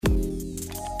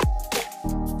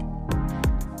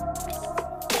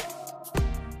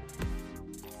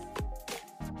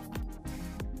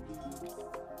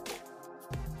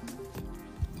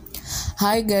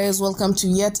Hi guys, welcome to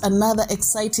yet another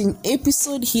exciting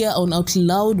episode here on Out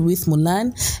Loud with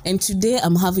Mulan, and today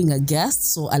I'm having a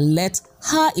guest, so I'll let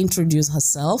her introduce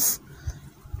herself.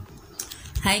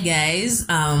 Hi guys,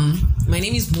 my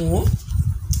name is Mo,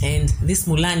 and this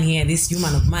Mulan here, this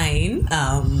human of mine,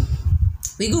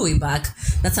 we go way back.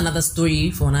 That's another story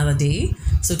for another day.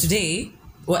 So today,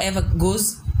 whatever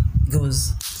goes.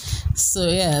 So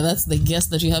yeah, that's the guest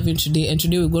that we're having today, and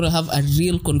today we're going to have a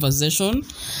real conversation.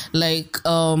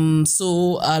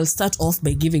 So I'll start off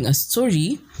by giving a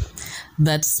story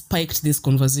that spiked this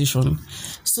conversation.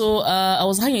 So I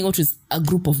was hanging out with a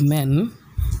group of men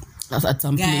at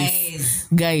some place.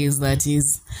 Guys, that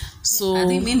is. So are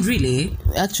they men really?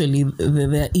 Actually,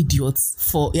 they're idiots.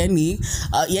 For Yani,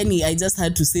 I just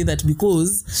had to say that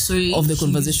because of the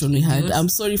conversation we had. I'm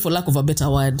sorry for lack of a better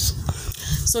word.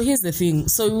 So here's the thing.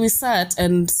 So we sat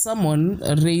and someone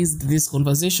raised this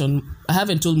conversation. I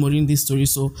haven't told Maureen this story,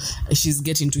 so she's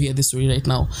getting to hear the story right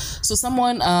now. So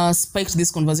someone spiked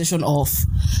this conversation of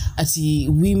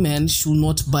women should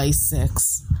not buy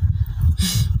sex.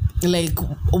 Like,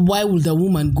 why would a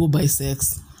woman go buy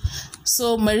sex?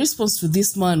 So my response to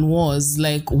this man was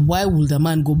like, why would a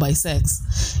man go buy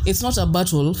sex? It's not a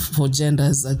battle for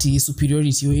genders,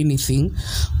 superiority or anything,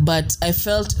 but I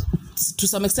felt to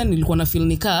some extent nilikuwa na feel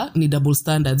ni double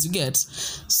standards, you get.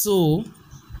 So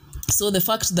the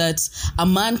fact that a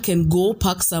man can go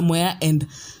park somewhere and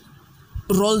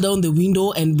roll down the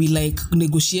window and be like,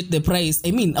 negotiate the price.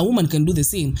 I mean, a woman can do the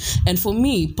same. And for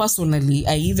me personally,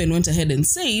 I even went ahead and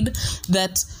said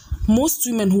that most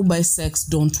women who buy sex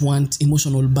don't want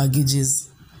emotional baggages.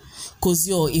 Because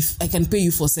if I can pay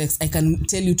you for sex, I can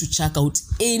tell you to check out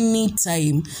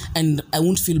anytime and I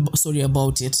won't feel sorry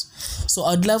about it. So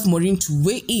I'd love Maureen to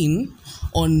weigh in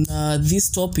on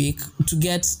this topic to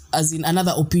get as in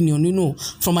another opinion,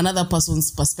 from another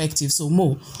person's perspective. So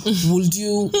Mo, what's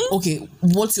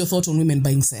your thought on women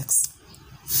buying sex?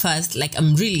 First,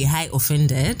 I'm really high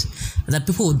offended that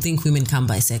people would think women can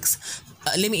buy sex.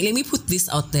 Let me put this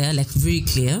out there, very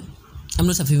clear. I'm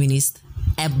not a feminist.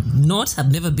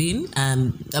 I've never been.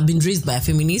 I've been raised by a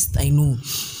feminist, I know.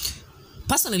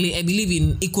 Personally, I believe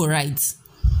in equal rights.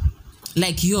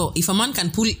 If a man can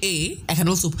pull A, I can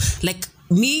also,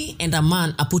 me and a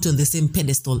man are put on the same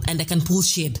pedestal and I can pull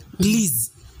shade,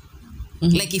 please.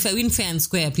 Mm-hmm. If I win fair and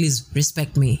square, please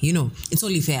respect me, it's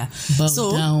only fair.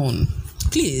 Bow down.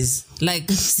 Please,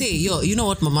 say, you know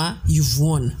what, mama, you've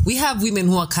won. We have women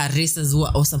who are caressers, who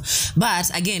are awesome. But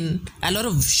again, a lot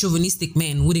of chauvinistic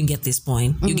men wouldn't get this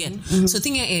point. You get? Mm-hmm. So the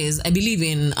thing is, I believe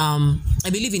in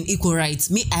equal rights.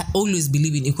 Me, I always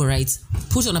believe in equal rights.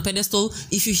 Put on a pedestal.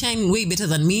 If you shine way better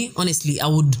than me, honestly, I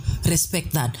would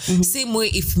respect that. Mm-hmm. Same way,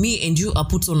 if me and you are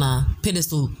put on a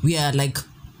pedestal, we are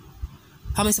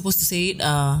how am I supposed to say it?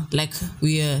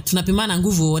 We are tunapimana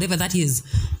nguvu, whatever that is.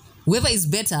 Whoever is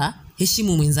better,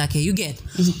 heshimu mwenzake, you get.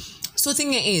 Mm-hmm. So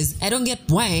thing is, I don't get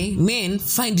why men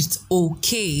find it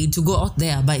okay to go out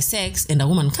there buy sex and a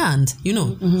woman can't,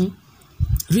 Mm-hmm.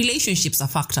 Relationships are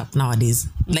fucked up nowadays.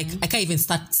 Mm-hmm. I can't even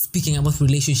start speaking about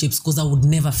relationships because I would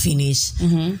never finish.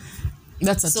 Mm-hmm.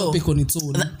 That's a topic on its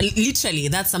own. Literally,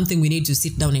 that's something we need to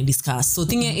sit down and discuss. So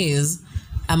thing is,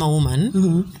 I'm a woman.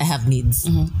 Mm-hmm. I have needs.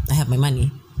 Mm-hmm. I have my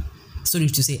money. Sorry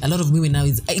to say, a lot of women now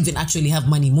even actually have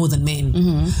money more than men.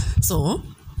 Mm-hmm. So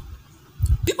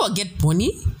people get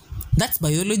money. That's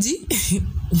biology.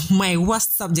 My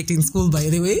worst subject in school, by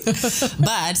the way.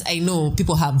 But I know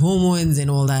people have hormones and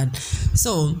all that.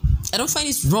 So I don't find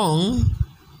it wrong.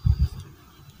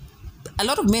 A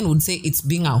lot of men would say it's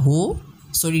being a hoe.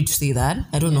 Sorry to say that.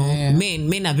 I don't know. Yeah.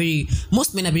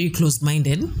 Most men are very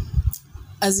closed-minded.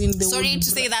 As in sorry to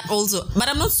say that also, but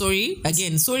I'm not sorry.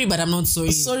 Again, sorry, but I'm not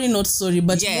sorry. Sorry, not sorry,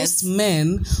 but yes. Most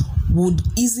men would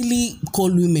easily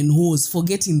call women hoes,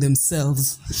 forgetting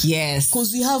themselves. Yes.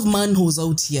 Because we have man hoes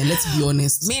out here, let's be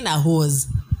honest. Men are hoes.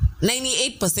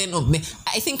 98% of men,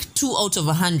 I think 2 out of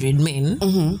 100 men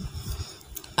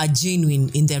are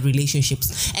genuine in their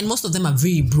relationships. And most of them are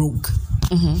very broke.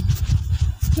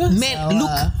 Mm-hmm. Men,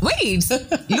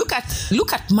 look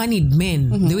at moneyed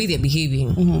men, the way they're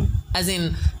behaving. Mm-hmm. As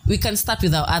in, we can start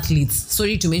with our athletes.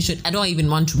 Sorry to mention, I don't even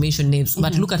want to mention names,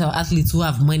 but look at our athletes who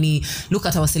have money. Look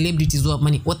at our celebrities who have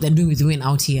money, what they're doing with women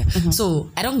out here. Mm-hmm. So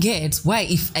I don't get why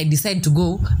if I decide to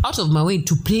go out of my way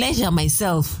to pleasure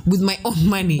myself with my own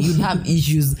money, you'd have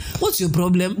issues. What's your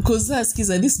problem? Because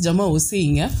this Jama was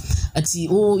saying,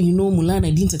 Mulan,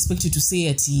 I didn't expect you to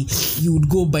say you would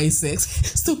go buy sex.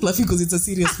 Stop laughing because it's a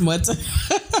serious matter.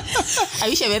 I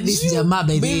wish I met this Jama,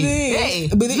 baby.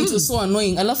 But it was so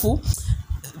annoying. Alafu,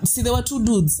 see, there were two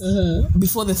dudes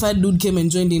before the third dude came and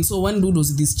joined in. So one dude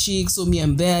was with this chick, so me,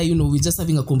 I'm there, you know, we're just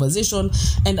having a conversation,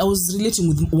 and I was relating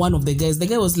with one of the guys. The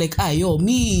guy was like,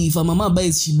 me, if a mama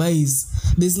buys, she buys.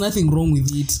 There's nothing wrong with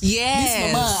it. Yes.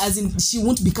 This mama, as in, she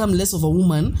won't become less of a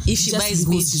woman if she buys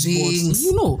me drinks.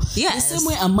 You know, yes. The same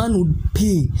way a man would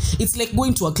pay. It's like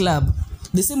going to a club.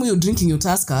 The same way you're drinking your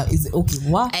Tusker is okay.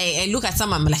 What? I look at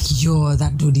someone, I'm like, yo,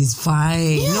 that dude is fine.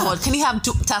 Yeah. You know what? Can you have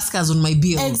 2 Tuskers on my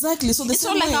bill? Exactly. So it's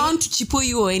not like I want to cheapo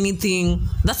you or anything.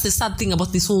 That's the sad thing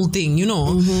about this whole thing, you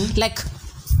know? Like,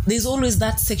 there's always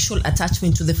that sexual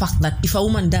attachment to the fact that if a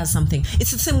woman does something,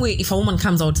 it's the same way if a woman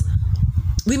comes out.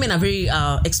 Women are very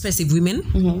expressive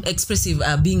women, expressive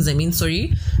beings,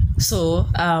 So,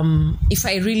 if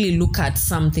I really look at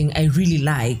something I really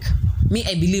like,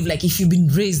 I believe like if you've been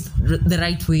raised the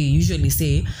right way, you usually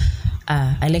say,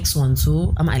 I like so and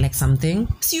so, I like something.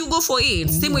 So you go for it.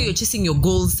 Same way you're chasing your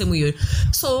goals, same way you're...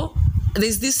 So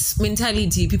there's this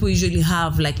mentality people usually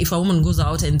have, like if a woman goes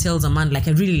out and tells a man, like,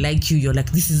 I really like you, you're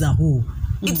like, this is a hoe.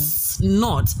 It's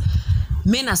not.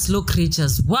 Men are slow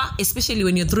creatures. What? Especially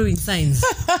when you're throwing signs.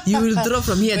 You will throw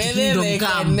from here to kingdom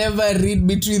come. I never read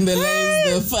between the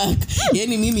lines. The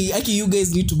fuck. You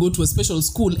guys need to go to a special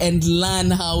school and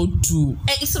learn how to.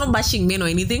 It's not bashing men or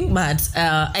anything, but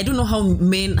I don't know how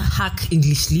men hack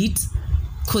English Lit.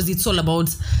 Because it's all about,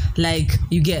 like,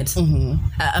 you get,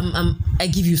 I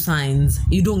give you signs,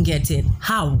 you don't get it.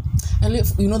 How? And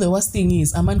you know, the worst thing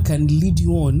is, a man can lead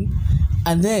you on,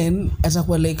 and then,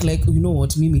 like, you know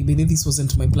what, Mimi, maybe this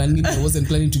wasn't my plan. Maybe I wasn't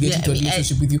planning to get into a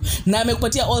relationship with you. Now, I'm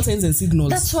going to all signs and signals.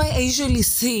 That's why I usually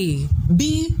say,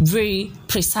 be very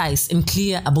precise and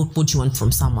clear about what you want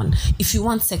from someone. If you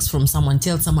want sex from someone,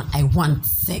 tell someone, I want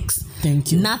sex.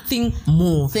 Thank you. Nothing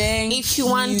more. If you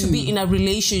want to be in a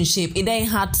relationship, it ain't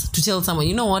hard to tell someone,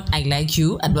 you know what, I like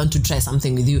you, I'd want to try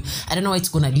something with you. I don't know where it's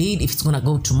going to lead, if it's going to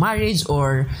go to marriage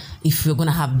or if we're going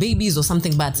to have babies or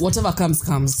something, but whatever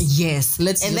comes. Yes.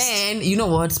 Then, you know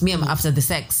what, me, I'm after the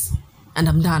sex and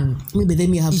I'm done. Maybe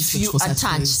then you have if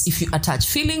you attach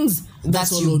feelings,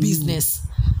 that's your business.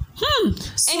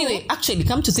 So, anyway, actually,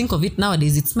 come to think of it,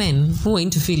 nowadays it's men who are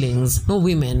into feelings, no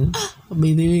women.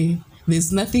 By the way,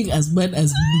 there's nothing as bad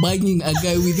as banging a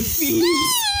guy with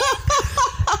feelings.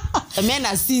 Men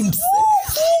are simps.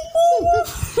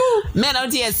 Men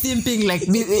out here simping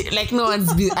like no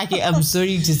one's okay, I'm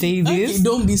sorry to say this. Okay,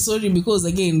 don't be sorry, because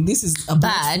again, this is a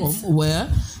platform where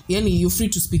you're free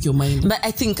to speak your mind. But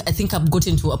I think I've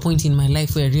gotten to a point in my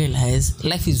life where I realize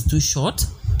life is too short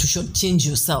to shortchange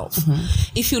yourself.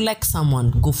 If you like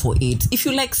someone, go for it. If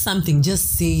you like something,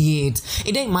 just say it.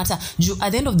 It doesn't matter.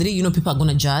 At the end of the day, people are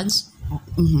gonna judge.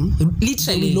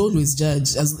 Literally, they will always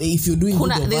judge as if you're doing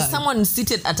good or there's bad. Someone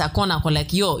seated at a corner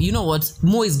like, yo, you know what,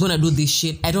 Mo is gonna do this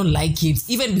shit, I don't like it.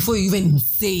 Even before you even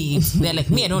say it, they're like,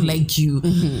 me, I don't like you.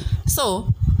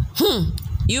 So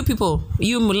you people,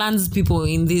 you Mulan's people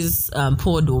in this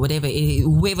pod or whatever,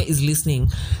 whoever is listening,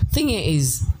 thing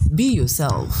is, be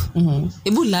yourself.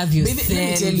 It will love you. Let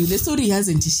me tell you, the story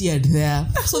hasn't shared there,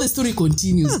 so the story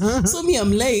continues. So me,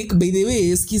 I'm like, by the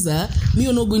way, Skiza, me,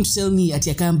 you're not going to tell me that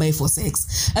you can't buy for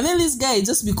sex. And then this guy,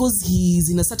 just because he's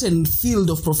in a certain field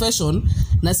of profession,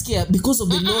 Naskia, because of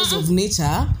the laws of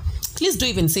nature. Please don't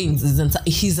even say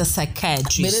he's a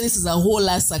psychiatrist. But this is a whole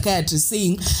ass psychiatrist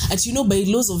saying that, by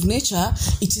laws of nature,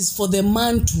 it is for the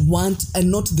man to want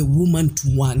and not the woman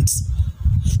to want.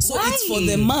 So it's for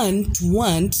the man to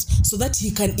want so that he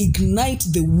can ignite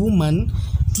the woman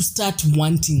to start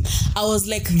wanting. I was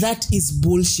like, that is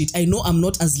bullshit. I know I'm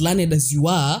not as learned as you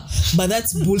are, but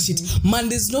that's bullshit. Man,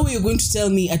 there's no way you're going to tell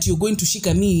me that you're going to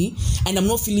shika me and I'm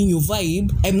not feeling your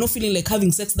vibe. I'm not feeling like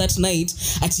having sex that night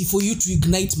for you to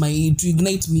ignite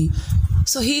me.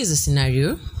 So here's a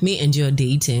scenario. Me and you are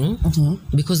dating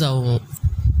because I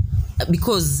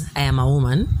am a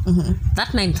woman.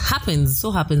 That night happens,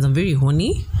 I'm very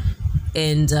horny,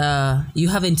 and you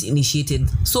haven't initiated,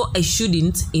 so I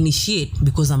shouldn't initiate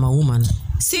because I'm a woman.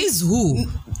 Says who?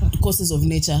 Courses of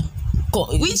nature.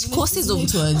 Which courses of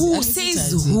who?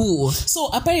 Says who? So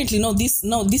apparently this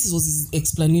was his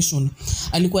explanation.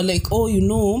 And like,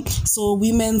 so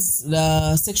women's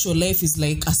sexual life is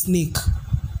like a snake.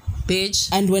 Bitch.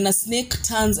 And when a snake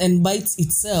turns and bites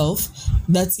itself,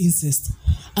 that's incest.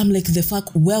 I'm like, the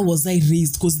fuck, where was I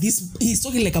raised? Because he's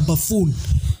talking like a buffoon.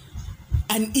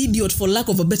 An idiot, for lack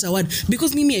of a better word.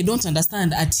 Because Mimi, I don't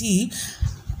understand.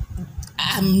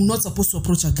 I'm not supposed to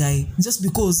approach a guy just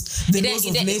because the laws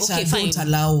of nature don't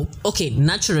allow. Okay,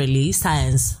 naturally,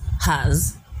 science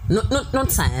has...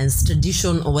 Not science,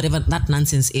 tradition or whatever that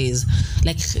nonsense is.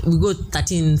 Like, we go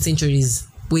 13 centuries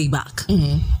way back.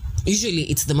 Usually,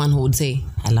 it's the man who would say,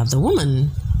 I love the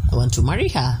woman. I want to marry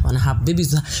her, I want to have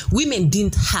babies with her. Women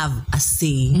didn't have a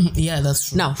say. Yeah, that's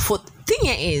true. Now, for thing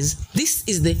here is, this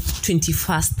is the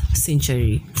 21st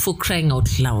century, for crying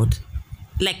out loud.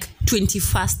 Like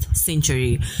 21st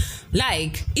century.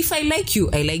 Like, if I like you,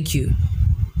 I like you.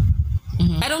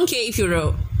 I don't care if you're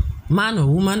a man or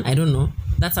woman, I don't know.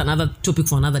 That's another topic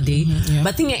for another day. Yeah.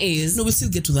 But thing here is, no, we'll still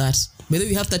get to that. Whether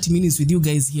we have 30 minutes with you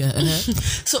guys here.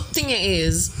 So thing here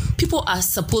is, people are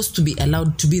supposed to be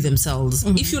allowed to be themselves.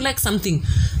 If you like something,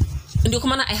 and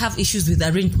I have issues with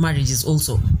arranged marriages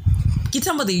also.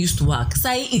 Kitambo they used to work.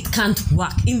 Say it can't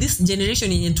work in this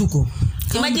generation in Yentuko.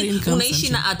 Imagine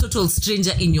unaishi na a total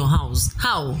stranger in your house.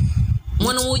 How?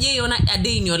 Mwana mmoja a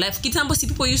day in your life. Kitambo si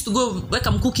people used to go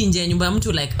weka mkuki nje ya nyumba ya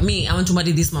mtu like me, I want to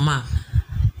marry this mama.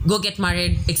 Go get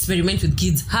married, experiment with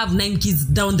kids, have 9 kids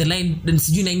down the line, then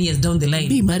 9 years down the line.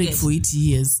 Be married for 80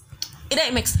 years.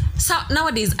 It makes so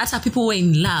nowadays, after people were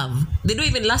in love, they don't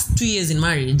even last 2 years in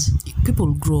marriage.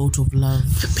 People grow out of love.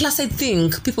 Plus, I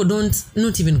think people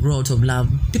not even grow out of love.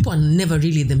 People are never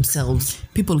really themselves.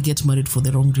 People get married for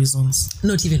the wrong reasons.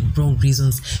 Not even wrong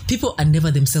reasons. People are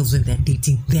never themselves when they're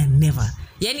dating. They are never.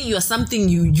 Yani you are something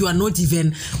you are not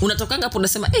even. Unatokanga hapo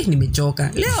unasema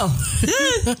nimechoka. Leo.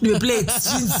 Nimeplay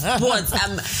sports.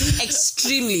 I'm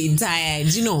extremely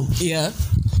tired, you know. Yeah.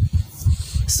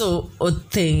 So,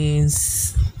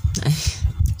 offensive.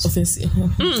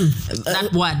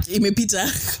 That word. Imepita.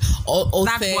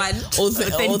 That word.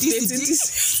 Authenticity.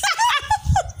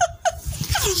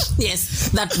 Yes,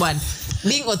 that one.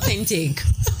 Being authentic.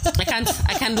 I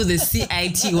can't do the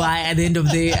CITY at the end of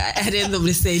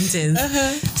the sentence.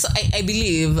 So I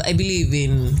believe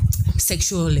in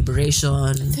sexual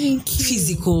liberation,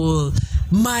 physical,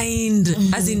 mind.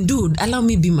 As in, dude, allow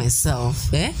me be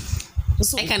myself. Eh?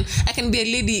 So I can be a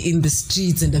lady in the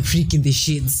streets and a freak in the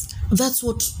shades. That's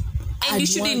what. And you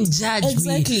shouldn't judge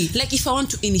me. Like, if I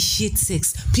want to initiate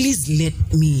sex, please let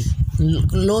me.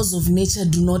 Laws of nature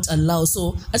do not allow.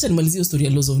 So, acha nimalizie story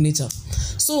ya laws of nature.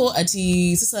 So,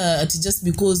 just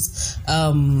because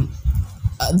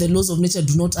the laws of nature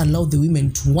do not allow the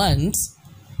women to want,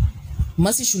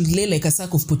 Mercy should lay like a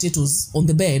sack of potatoes on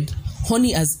the bed,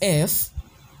 horny as F.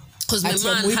 Because my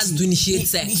man has to initiate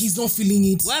sex. He's not feeling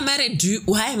it. Why am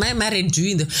I married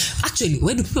during the... Actually,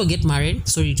 where do people get married?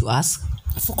 Sorry to ask.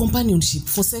 For companionship,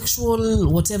 for sexual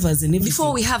whatevers and everything.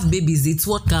 Before we have babies, it's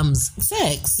what comes.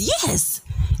 Sex. Yes.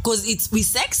 Because we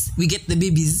sex, we get the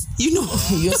babies. You know.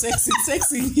 You're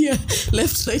sexing here.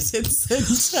 Left, right, and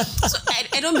center. So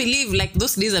I don't believe, like,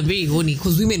 those days are very horny.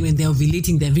 Because women, when they're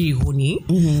ovulating, they're very horny.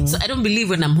 So I don't believe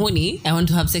when I'm horny, I want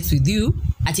to have sex with you.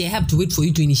 Actually, I have to wait for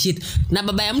you to initiate. Now,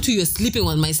 baba, you're sleeping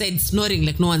on my side, snoring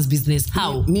like no one's business.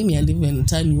 How? Mimi, I'll even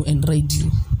turn you and ride you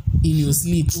in your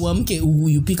sleep.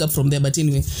 You pick up from there. But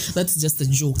anyway, that's just a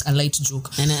joke, a light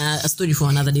joke. And a story for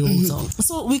another day also.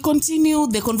 So we continue,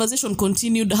 the conversation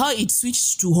continued. How it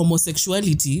switched to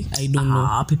homosexuality, I don't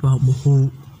know. People are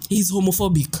homo. He's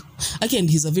homophobic. Again,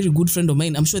 he's a very good friend of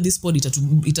mine. I'm sure this pod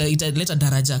italeta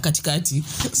daraja katikati.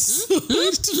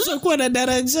 Tutakuwa na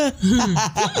daraja.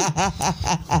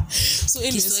 So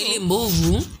anyway,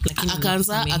 mbovu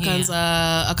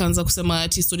akaanza kusema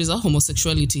ati stories of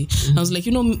homosexuality. I was like,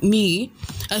 me,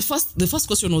 the first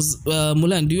question was,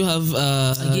 Mulan, do you have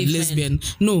lesbian?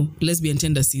 No, lesbian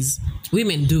tendencies.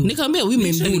 Women do. Nikamwambia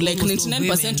women do. Like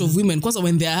 99% of women, because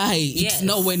when they're high, it's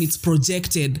now when it's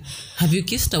projected. Have you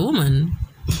kissed a woman?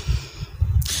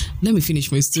 Let me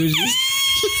finish my story.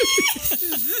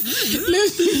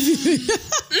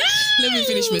 Let me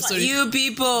finish my story. You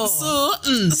people.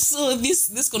 So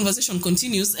this conversation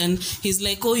continues, and he's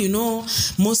like,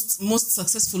 most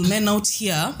successful men out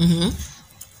here,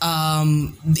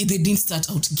 they didn't start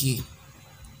out gay.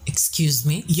 Excuse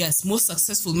me? Yes, most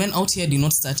successful men out here did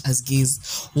not start as gays.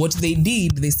 What they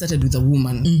did, they started with a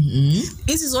woman.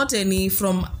 This is what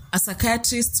from a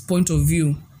psychiatrist's point of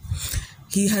view.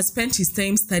 He has spent his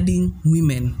time studying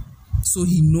women, so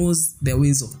he knows their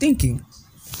ways of thinking.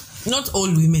 Not all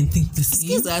women think the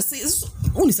same. Excuse us.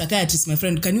 Only psychiatrist, my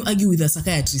friend. Can you argue with a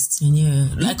psychiatrist? Yeah.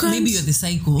 Like maybe you're the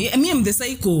psycho. Yeah, me, I'm the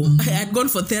psycho. I had gone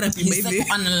for therapy. He's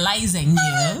psychoanalyzing,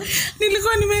 yeah.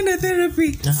 Nilikuwa nimeenda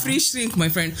therapy. Free shrink, my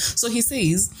friend. So he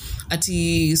says,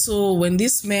 so when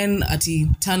these men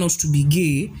turn out to be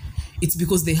gay, it's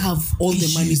because they have all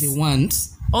the money they want.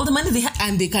 All the money they have.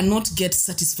 And they cannot get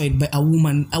satisfied by a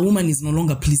woman. A woman is no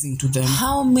longer pleasing to them.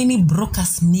 How many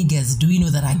broke-ass niggas do we know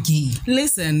that are gay?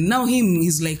 Listen, now him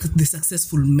is like the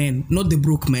successful men. Not the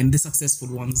broke men, the successful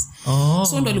ones. Oh.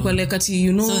 So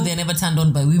they're never turned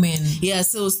on by women. Yeah,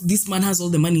 so this man has all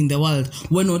the money in the world.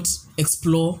 Why not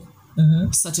explore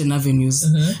certain avenues?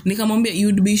 Nikamwambia,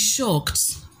 you'd be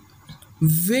shocked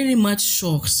very much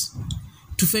shocked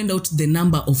to find out the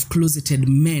number of closeted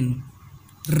men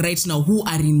right now who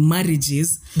are in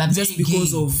marriages but just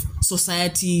because of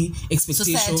society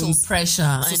expectations, societal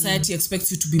pressure. Society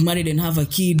expects you to be married and have a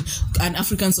kid, and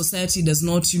African society does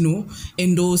not,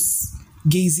 endorse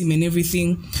gayism and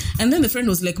everything. And then the friend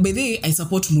was like, by the way, I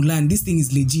support Mulan, this thing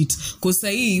is legit, because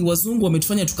sahi wazungu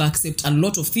wametufanya tuka accept a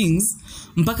lot of things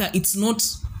mpaka it's not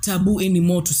taboo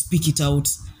anymore to speak it out.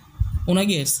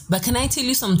 Get? But can I tell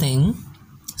you something?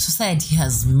 Society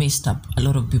has messed up a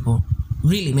lot of people.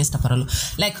 Really messed up a lot.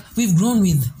 Like, we've grown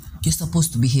with, you're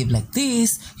supposed to behave like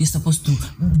this, you're supposed to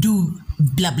do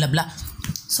blah, blah, blah.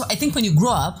 So I think when you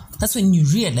grow up, that's when you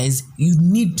realize you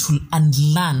need to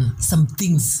unlearn some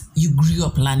things you grew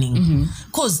up learning.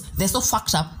 Because they're so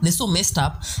fucked up, they're so messed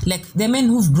up. Like, there are men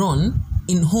who've grown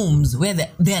in homes where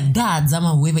their dads, or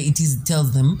whoever it is,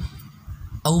 tells them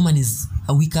a woman is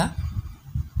a weaker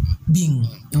being.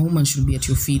 A woman should be at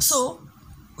your feet. So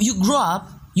you grow up,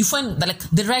 you find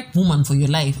the right woman for your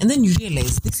life, and then you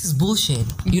realize this is bullshit.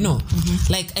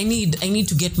 Like I need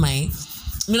to get my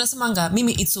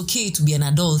Mimi, it's okay to be an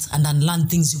adult and unlearn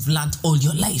things you've learned all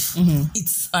your life.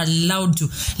 It's allowed to.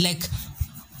 Like,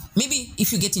 maybe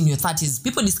if you get in your 30s,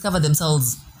 people discover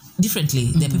themselves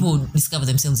differently. There are people who discover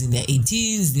themselves in their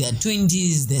 18s, their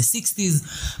 20s, their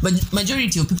 60s, but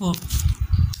majority of people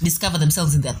discover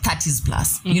themselves in their 30s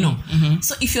plus,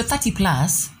 So if you're 30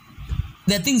 plus,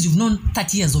 there are things you've known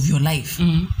 30 years of your life.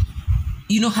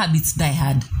 Habits die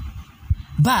hard.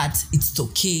 But it's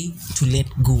okay to let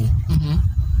go.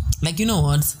 Like, you know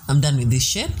what? I'm done with this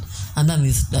shit. I'm done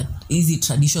with that easy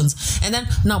traditions. And then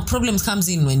now problems comes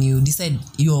in when you decide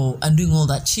you're undoing all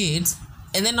that shit.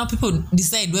 And then now people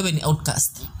decide we're an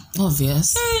outcast.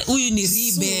 Obvious. Huyu ni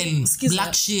rebel,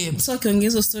 black sheep. So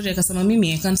akiongeza story akasema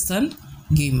mimi I can't stand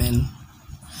gay men.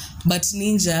 But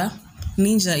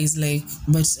Ninja is like,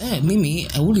 but Mimi,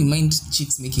 I wouldn't mind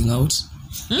chicks making out.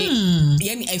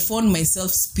 I found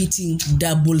myself spitting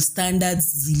double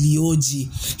standards, zilioji,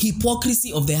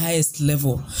 hypocrisy of the highest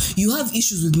level. You have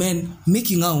issues with men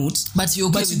making out, but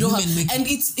you don't have, and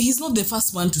he's not the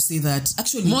first one to say that.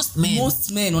 Actually, most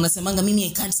men wanasemanga mimi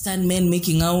I can't stand men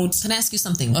making out. Can I ask you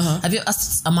something? Have you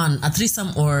asked a man a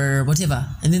threesome or whatever,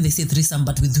 and then they say threesome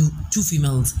but with two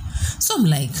females? So I'm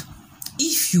like,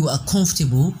 if you are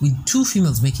comfortable with two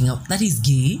females making out, that is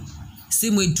gay.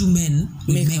 Same way two men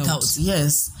will make out.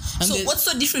 Yes. And so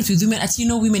what's the difference with women?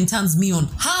 Women turns me on.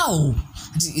 How?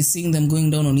 Seeing them going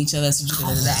down on each other.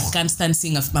 I can't stand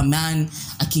seeing a man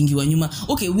akingiwa nyuma.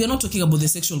 Okay, we are not talking about the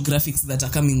sexual graphics that are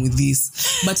coming with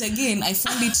this. But again, I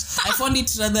found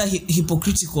it rather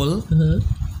hypocritical.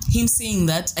 Him saying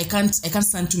that I can't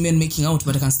stand two men making out,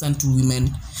 but I can stand two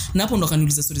women. Na hapo ndo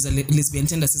akaniuliza stories za lesbian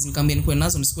tendencies, nikamwambia nikuwe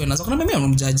nazo nisikuwe nazo. Akanambia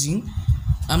I'm judging.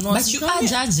 I'm not. But you are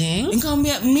judging.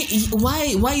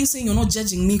 Why are you saying you're not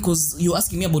judging me because you're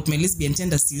asking me about my lesbian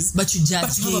tendencies? But you judge.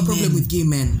 But you have a problem with gay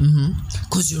men.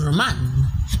 Because you're a man.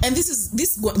 And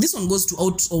this one goes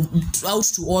out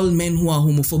to all men who are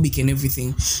homophobic and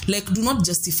everything. Like, do not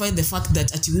justify the fact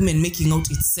that women making out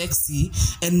is sexy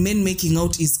and men making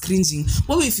out is cringing.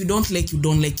 Well, if you don't like, you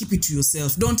don't like. Keep it to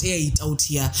yourself. Don't air it out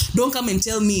here. Don't come and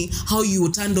tell me how you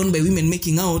were turned on by women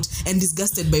making out and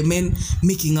disgusted by men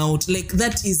making out. Like,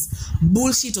 that is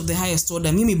bullshit of the highest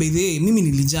order. Mimi by the way, Mimi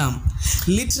nilijam.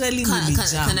 Literally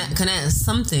nilijam. Can I ask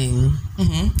something?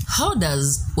 How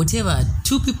does whatever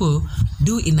two people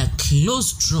do in a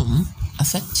closed room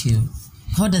affect you?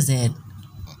 How does it?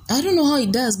 I don't know how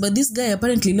it does, but this guy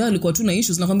apparently leo alikuwa tuna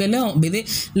issues. Nakwambia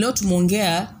leo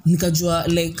tumeongea nikajua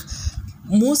like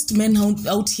most men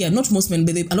out here, not most men,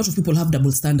 but a lot of people have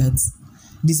double standards.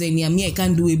 Design me, I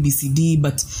can't do ABCD,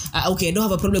 but okay, I don't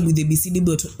have a problem with ABCD,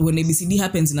 but when ABCD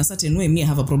happens in a certain way, me, I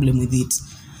have a problem with it.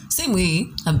 Same way,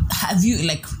 have you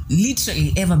like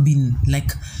literally ever been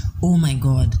like, oh my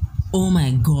god,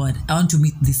 I want to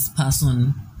meet this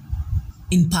person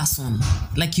in person?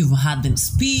 Like, you've heard them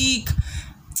speak,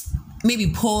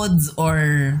 maybe pods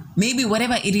or maybe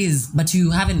whatever it is, but you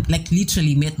haven't like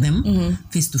literally met them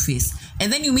face to face.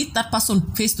 And then you meet that person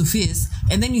face to face,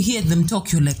 and then you hear them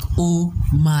talk, you're like, oh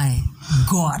my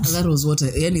god. That was what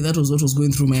was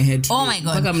going through my head today. Oh my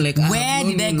god. I'm like, where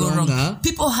did I go wrong?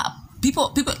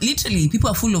 People literally, people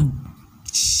are full of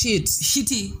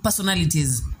shitty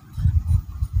personalities.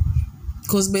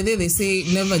 Because by the way, they say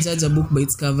never judge a book by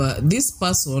its cover. This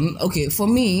person, okay, for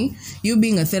me, you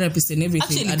being a therapist and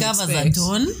everything, actually covers are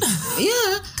torn.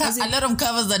 Yeah, a lot of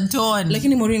covers are torn. Like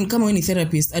any Maureen, come on, any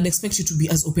therapist, I'd expect you to be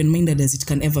as open-minded as it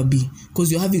can ever be,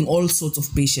 because you're having all sorts of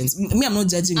patience. Me, I'm not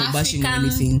judging or bashing or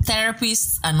anything.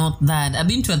 Therapists are not that. I've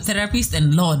been to a therapist,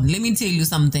 and Lord, let me tell you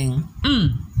something.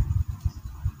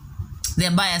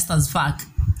 they're biased as fuck.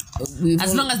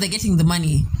 As long as they're getting the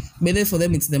money. But then for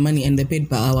them, it's the money and they paid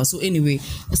per hour. So anyway,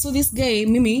 so this guy,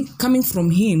 Mimi, coming from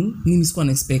him, Mimi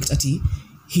squan expect ati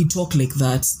he talk like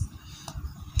that.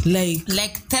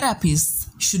 Like therapists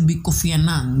should be Kofi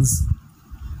Annan's.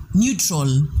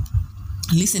 Neutral.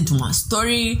 Listen to my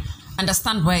story.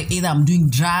 Understand why either I'm doing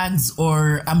drugs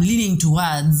or I'm leaning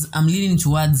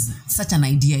towards such an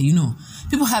idea, you know.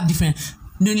 People have different...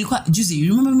 Juicy, you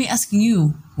remember me asking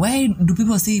you, why do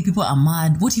people say people are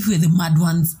mad? What if we're the mad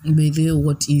ones? Baby,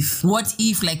 what if? What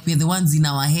if, like, we're the ones in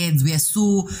our heads? We are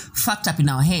so fucked up in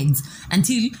our heads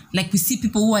until, like, we see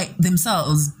people who are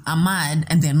themselves are mad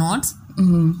and they're not.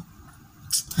 Mm-hmm.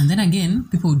 And then again,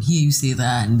 people would hear you say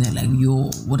that and they're like, yo,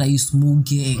 what are you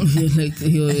smoking? Like,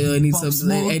 yo, I need some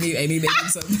smoke. I need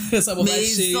some of that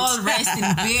shit. All rest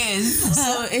in peace.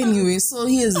 So anyway, so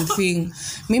here's the thing.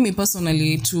 Me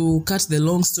personally, to cut the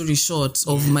long story short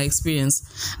of my experience,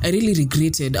 I really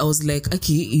regretted. I was like,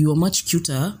 Aki, you were much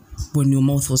cuter when your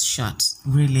mouth was shut.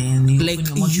 Really? And like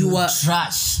you were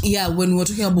trash. Yeah, when we were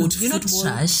talking about you're football.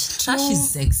 Not trash. Trash is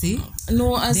sexy.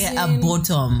 No, as they're a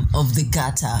bottom of the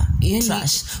gutter. Yeah,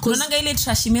 trash. Unaonanga ile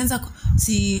trash imeanza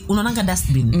si unaonanga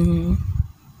dustbin.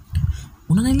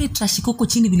 Unaona ile trash koko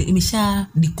chini vile imesha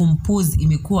decompose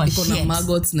imekuwa shit. Iko na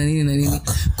maggots na nini.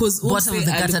 Cause bottom of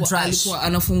the gutter trash. Alikuwa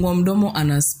anafungua mdomo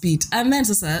ana spit. And then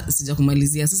sasa sija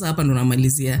kumalizia. Sasa hapa ndo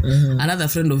namalizia. Another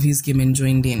friend of his came and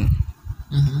joined in.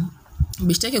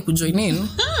 Bishtake kujoin in.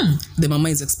 The mama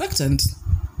is expectant.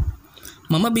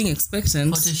 Mama being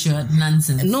expectant. Photoshoot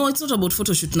nonsense. No, it's not about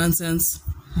photoshoot nonsense.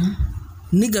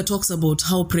 Nigga talks about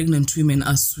how pregnant women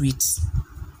are sweet.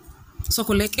 So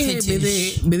ako like, hey,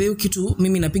 bebe kitu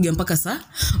mimi napiga mpaka saa.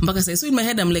 So in my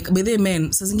head I'm like, bebe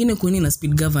man, saa zingine kueni na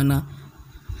speed governor.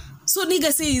 So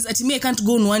nigga says, ati me I can't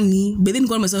go on one knee. But then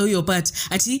kwa masa your part,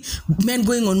 ati men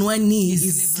going on one knee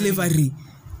is slavery.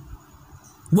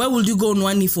 Why would you go on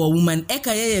one knee for a woman?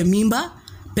 Eka yeye mimba,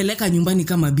 peleka nyumbani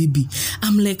kama bibi.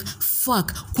 I'm like,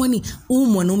 fuck, kwani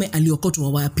mwanaume aliokotwa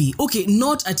wapi? Okay,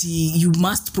 not ati you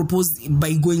must propose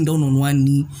by going down on one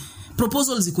knee.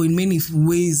 Proposals iko in many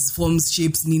ways, forms,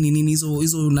 shapes, nini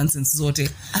hizo nonsense zote.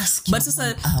 But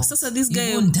sasa this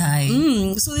guy won't die.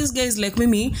 So this guy is like,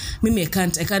 Mimi I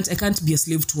can't be a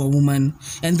slave to a woman.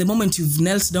 And the moment you've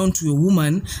knelt down to a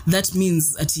woman, that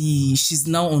means ati she's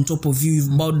now on top of you,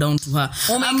 you've bowed down to her.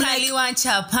 I'm like, what's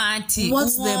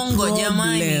the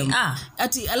problem?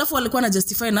 Ati alafu alikuwa na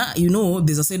justify na, you know,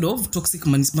 there's a side of toxic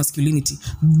masculinity.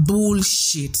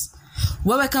 Bullshit.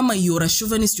 Wewe kama you're a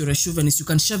chauvinist, you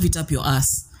can shove it up your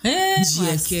ass.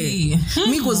 GK.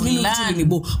 Because mimi kitu ni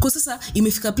bo. Kwa sasa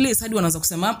imefika place hadi wanaanza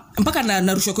kusema mpaka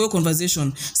narusha kwa hiyo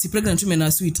conversation, si pregnant women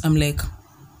are sweet. I'm like,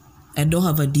 I don't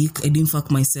have a dick. I didn't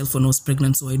fuck myself when I was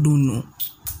pregnant, so I don't know.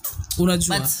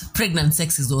 Unajua. But pregnant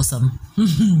sex is awesome.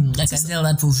 I can tell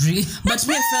that for free. But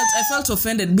me, I felt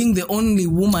offended being the only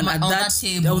woman on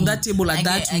that table at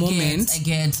that moment. I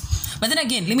get. But then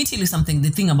again, let me tell you something. The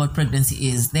thing about pregnancy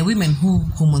is the women who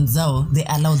hormones out, they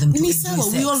allow them to enjoy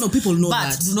sex. We all know, people know but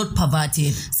that. But do not pervert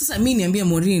it. Sasa mimi niambia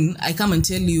Maureen, I come and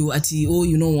tell you ati, oh,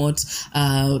 you know what?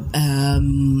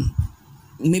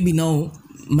 Maybe now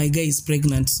my guy is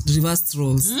pregnant. Reversed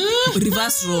roles.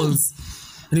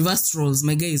 Reversed roles.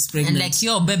 My guy is pregnant. And like,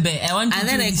 yo, baby, I want and to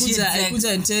then I could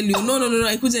and tell you, no,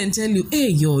 I could and tell you, hey,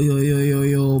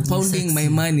 yo, pounding my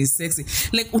man is sexy.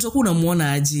 Like, utakuwa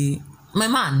unamuona aje? My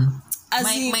man.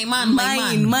 My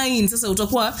man. Mine. Sasa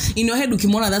utakuwa in your head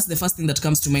ukimwona, that's the first thing that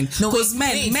comes to mind. Because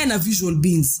men are visual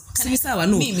beings.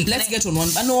 Let's get on one.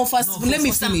 No, first, let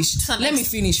me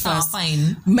finish first.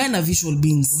 Fine. Men are visual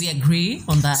beings. We agree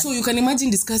on that. So you can imagine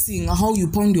discussing how you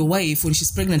pound your wife when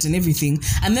she's pregnant and everything,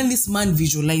 and then this man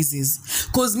visualizes.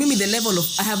 Because maybe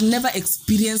I have never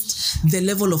experienced the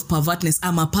level of pervertness.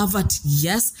 I'm a pervert,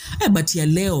 yes, but ya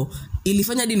leo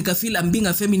ilifanya hadi nikafeel I'm being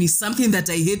a feminist, something that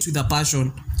I hate with a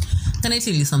passion. Can I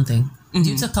tell you something? Do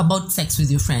you talk about sex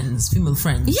with your friends, female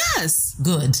friends? Yes.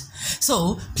 Good.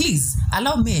 So, please,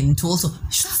 allow men to also...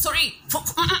 Sorry.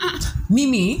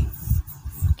 Mimi.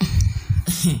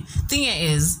 Thing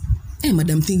here is... Hey,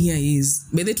 madam, thing here is...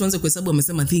 Bede tuanze kwa sababu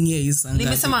amesema thing here is...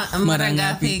 Nimesema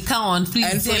marangapi. Count,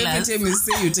 please and tell us. And for every time you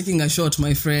say you're taking a shot,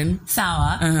 my friend.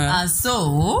 Sawa.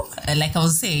 So, like I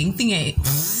was saying, thing here...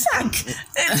 Fuck.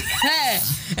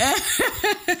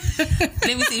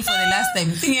 Let me say it for the last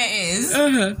time. Thing here is...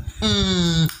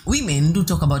 women do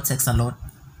talk about sex a lot.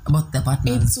 About their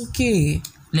partners. It's okay.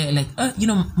 like you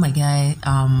know my guy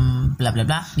blah blah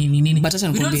blah but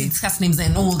we don't discuss names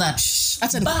and all that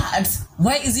but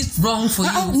why is it wrong for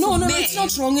you? No, it's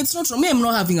not wrong. Me, I'm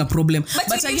not having a problem,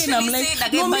 but again I'm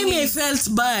like no, maybe I felt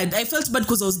bad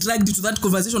because I was dragged into that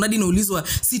conversation. I didn't know Lizwa,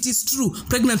 it is true,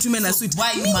 pregnant women are sweet.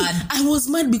 Why are you mad? I was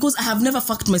mad because I have never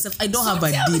fucked myself. I don't have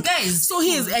a dick. So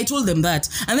I told them that,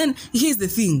 and then here's the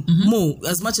thing. Mo,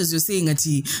 as much as you're saying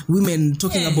ati women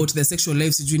talking about their sexual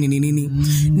lives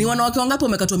ni wanawake wangapi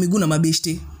wamekatwa miguu na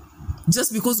mabeshte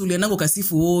just because ulianango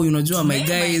kasifu unajua my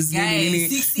guys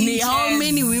ni how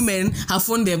many women have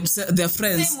found their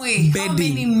friends bedding? How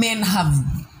many men have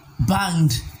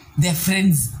banged their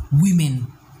friends women?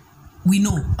 We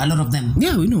know a lot of them.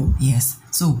 Yeah, we know. Yes.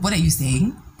 So what are you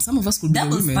saying? Some of us could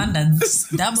double be women. Standards.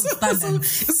 Double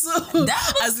standards. So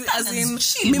as in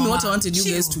Mimi, what I wanted you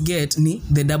guys to get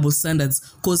the double standards.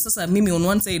 Because sasa Mimi, on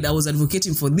one side I was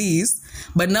advocating for this,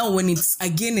 but now when it's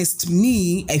against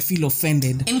me, I feel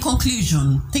offended. In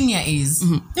conclusion, thing here is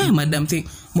yeah, madam, thing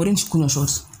Morin chikunywa shot.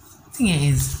 Thing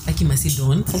here is Akima sit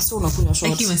down. I saw unakunywa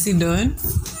shot. Akima sit down.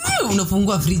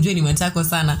 Unafungua fridge ni matako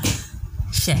sana.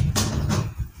 Share.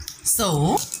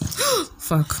 So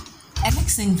fuck. The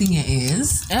next thing here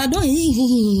is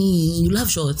you love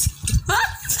shorts.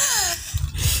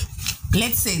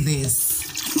 Let's say this.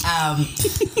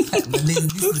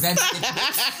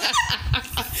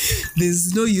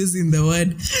 There's no using the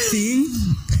word thing.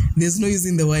 There's no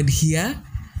using the word here.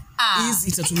 Is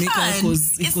it to make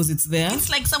because it's there? It's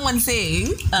like someone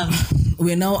saying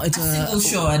we're now at a single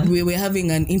shot. We're having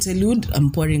an interlude.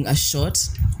 I'm pouring a shot.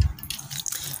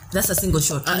 That's a single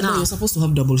shot. No, you're supposed to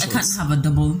have double shots. I can't have a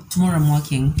double. Tomorrow I'm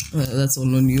working. Well, that's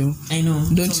all on you. I know.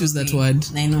 Don't use that word.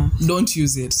 I know. Don't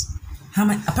use it. How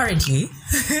am I? Apparently,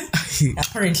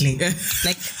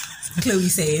 like Chloe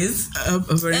says.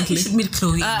 Apparently. You should meet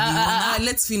Chloe.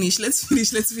 Let's finish this.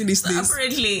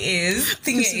 Apparently is.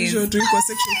 Thing is. Sexual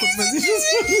conversations.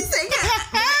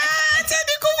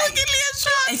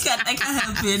 I can't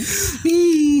help it.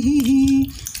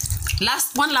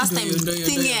 One last time.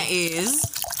 Thing here is.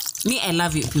 Me, I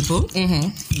love you, people.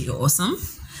 You're awesome.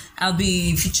 I'll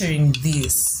be featuring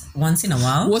this once in a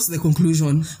while. What's the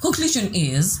conclusion? Conclusion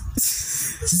is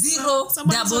 0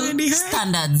 double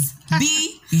standards.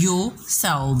 Be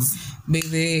yourselves. Be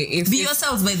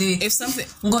yourselves, by the way. If something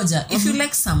Ngoja, if you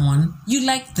like someone, you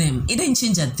like them. It doesn't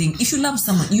change a thing. If you love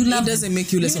someone, you love them. It doesn't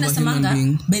make you less of a human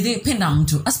being. By the way, penda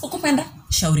mtu. Asipokupenda,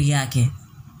 shauri yake.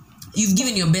 You've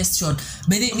given your best shot.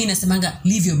 By the way, mimi nasemanga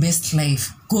live your best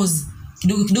life. Cause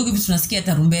kidogo hivi tunasikia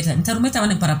tarumbeta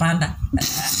wane parapanda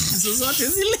zote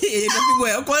zile inapigwa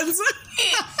ya kwanza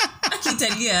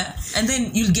akitalia and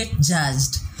then you'll get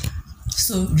judged.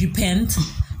 So repent,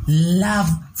 love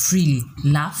freely,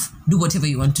 laugh, do whatever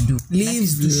you want to do.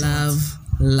 Live, love,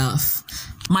 laugh.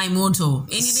 My motto,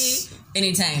 any day,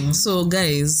 anytime. So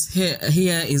guys, here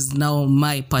is now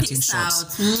my parting shot.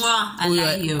 I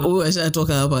like you.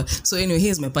 So anyway,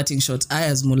 here's my parting shot. I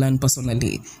as Mulan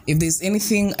personally, if there's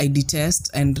anything I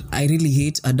detest and I really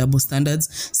hate are double standards,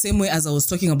 same way as I was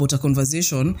talking about a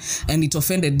conversation and it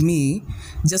offended me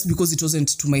just because it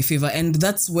wasn't to my favor, and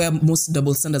that's where most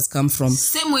double standards come from.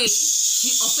 Same way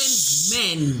he offends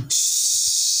men.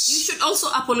 You should also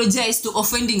apologize to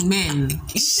offending men.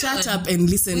 Shut up and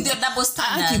listen. With your double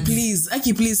standards.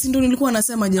 Aki please. Sindo nilikuwa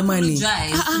nasema jamani.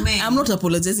 Apologize. I'm not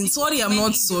apologizing. Sorry, I'm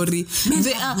not sorry.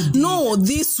 No,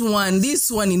 this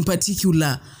one in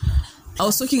particular. I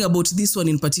was talking about this one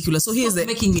in particular. So here's the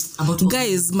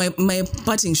guys, my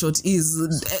parting shot is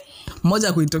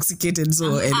moja intoxicated,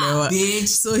 so elewa.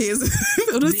 So here's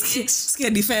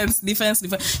defense.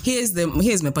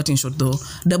 Here's my parting shot though.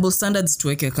 Double standards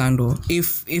tuweke kando.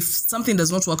 If something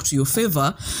does not work to your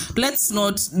favor, please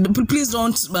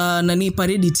don't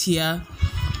parade it here.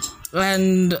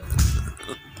 And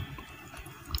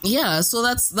yeah, so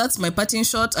that's my parting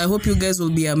shot. I hope you guys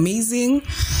will be amazing.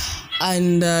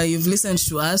 And you've listened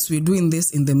to us. We're doing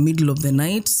this in the middle of the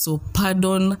night, so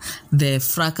pardon the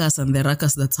fracas and the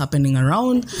ruckus that's happening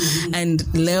around. And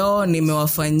leo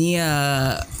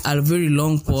nimewafanyia a very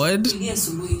long pod.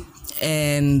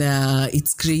 And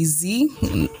it's crazy.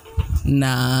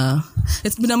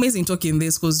 It's been amazing talking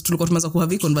this because tulikuwa tumeanza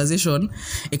kuhavi conversation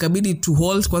ikabidi to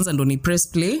hold kwanza ndo ni press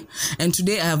play, and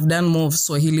today I have done more of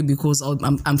Swahili because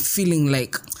I'm feeling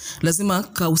like lazima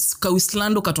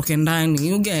kauislando katoke ndani,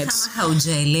 you get. Kama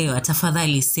haujaelewa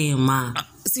tafadhali sema.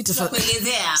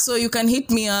 So you can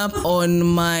hit me up on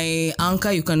my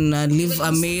Anchor. You can leave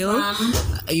a mail.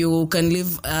 You can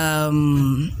leave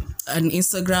an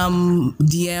Instagram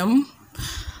DM.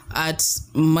 at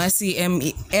Mercy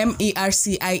MERCIE_MULAN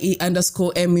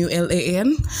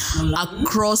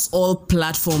across all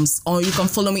platforms. Or you can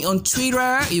follow me on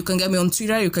Twitter. You can get me on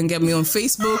Twitter. You can get me on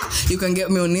Facebook. You can get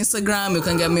me on Instagram. You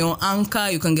can get me on Anchor.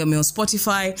 You can get me on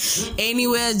Spotify.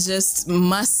 Anywhere, just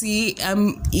Mercy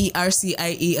MERCIE_MULAN.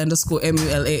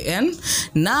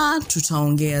 Na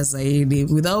tutaongea zaidi.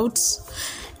 Without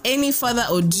any further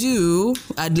ado,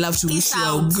 I'd love to wish you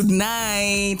a good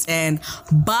night and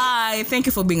bye. Thank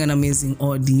you for being an amazing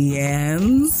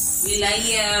audience. We love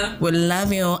you. We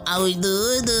love you. I will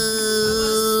do.